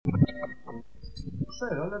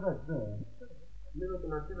ξέρω, αλλά εντάξει, ναι.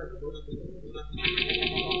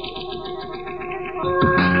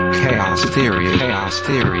 Chaos theory, chaos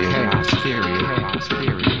theory, chaos theory, chaos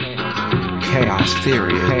theory, chaos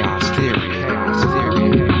theory, chaos theory, chaos theory.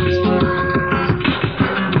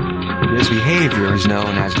 This behavior is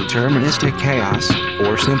known as deterministic chaos,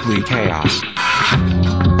 or simply chaos.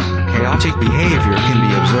 Chaotic behavior can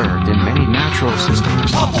be observed in many natural systems.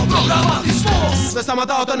 ΑΠΛΑ δεν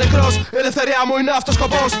σταματαω, το νεκρος. Η ελευθερια μου είναι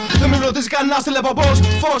αυτοσκοπος. Δεν με υπνωτιζει κανενας τηλεπομπος.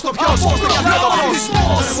 Φως το ποιος, φως το γιατι, το πώς.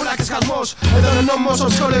 Ρεμουλα και σκασμος. Εδώ είναι νόμιμος ο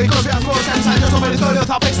ψυχολογικος βιασμος. Αν είσαι αλλιώς στο περιθωριο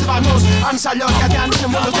θα παίξει στιβαγμος. Αν είσαι αλλιώς, γιατί αν είσαι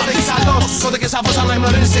μουλος τότε εχει καλώς. Τότε και σαφως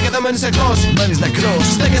αναγνωρίζεσαι και δεν μένεις εκτός. Μένεις νεκρός.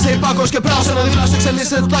 Στέκεσαι υπάκος και πράος ενώ δίπλα σου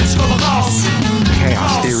εξελίσσεται το ταξικό το χάος.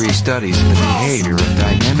 Chaos theory studies the behavior of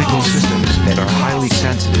dynamical systems that are highly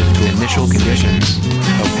sensitive to initial conditions,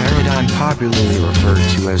 a paradigm popularly referred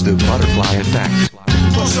to as the butterfly effect.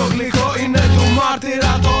 Πόσο γλυκό είναι του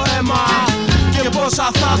μάρτυρα το αίμα και πόσα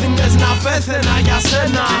θα δίνες να πέθαινα για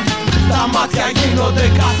σένα. Τα μάτια γίνονται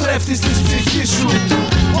καθρέφτης της ψυχής σου,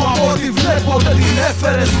 που από ό,τι βλέπω δεν την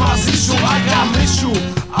έφερες μαζί σου. Αι γαμήσου,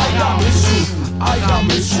 αι γαμήσου, αι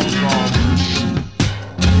γαμήσου.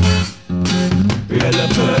 Η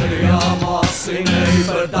ελευθερία μας είναι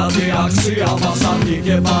υπερτάτη αξία μας, αρκεί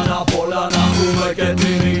και πάνω απ' όλα να έχουμε και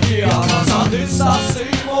την υγεία μας. Αντίσταση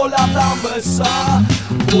με όλα τα μέσα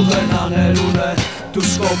που δεν ανέρουνε τους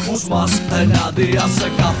σκοπούς μας, ενάντια σε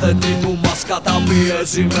κάθε τι που μας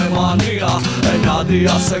καταπιέζει με μανία,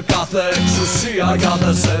 ενάντια σε κάθε εξουσία, για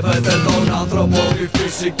δεν σέβεται τον άνθρωπο, τη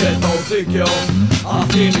φύση και το δίκαιο.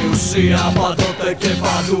 Αυτή είναι η ουσία πάντοτε και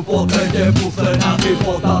παντού, ποτέ και πουθενά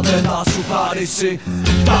τίποτα δεν θα σου χαρίσει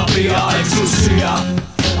καμία εξουσία.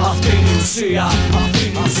 Αυτή είναι η ουσία, αυτή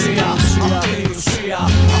είναι η ουσία, αυτή είναι η ουσία,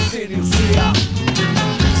 αυτή είναι η ουσία.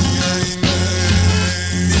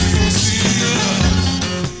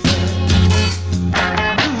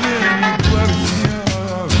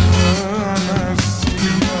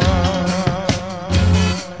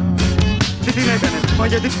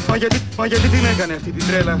 Μα γιατί την έκανε αυτή την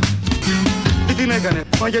τρέλα? Τι την έκανε?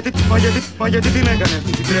 Μα γιατί την έκανε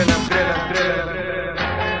αυτή την τρέλα?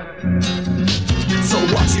 So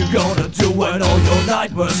what you gonna do when all your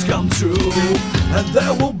nightmares come true? And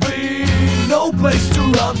there will be no place to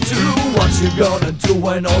run to. What you gonna do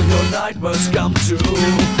when all your nightmares come true?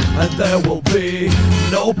 And there will be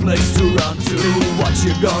no place to run to. What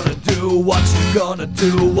you gonna do? What you gonna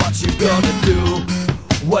do? What you gonna do?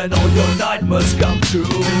 When all your nightmares come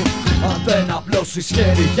true. Αν δεν απλώσεις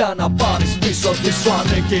χέρι για να πάρεις πίσω τι σου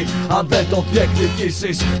ανήκει, αν δεν το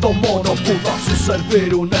διεκδικήσεις, το μόνο που θα σου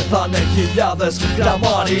σερβίρουνε θα είναι χιλιάδες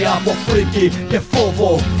γραμμάρια από φρίκι και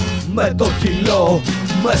φόβο με το κιλό,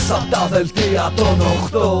 μέσα απ' τα δελτία των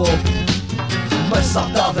 8. Μέσα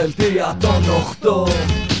απ' τα δελτία των 8.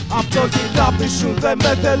 Απ' το κοιτάπι σου δεν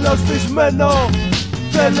με θέλω σβησμένο,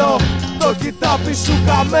 θέλω το κοιτάπι σου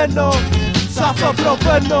καμένο. Σ' αυτό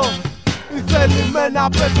προβαίνω, θελημένα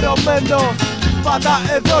πεπρωμένο, πάντα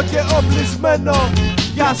εδώ και οπλισμένο.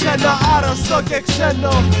 Για σένα άρρωστο και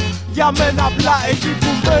ξένο, για μένα απλά εκεί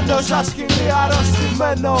που μένω, σαν σκυλί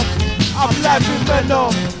αρρωστημένο. Απλά επιμένω,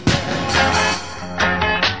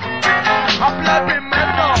 απλά επιμένω.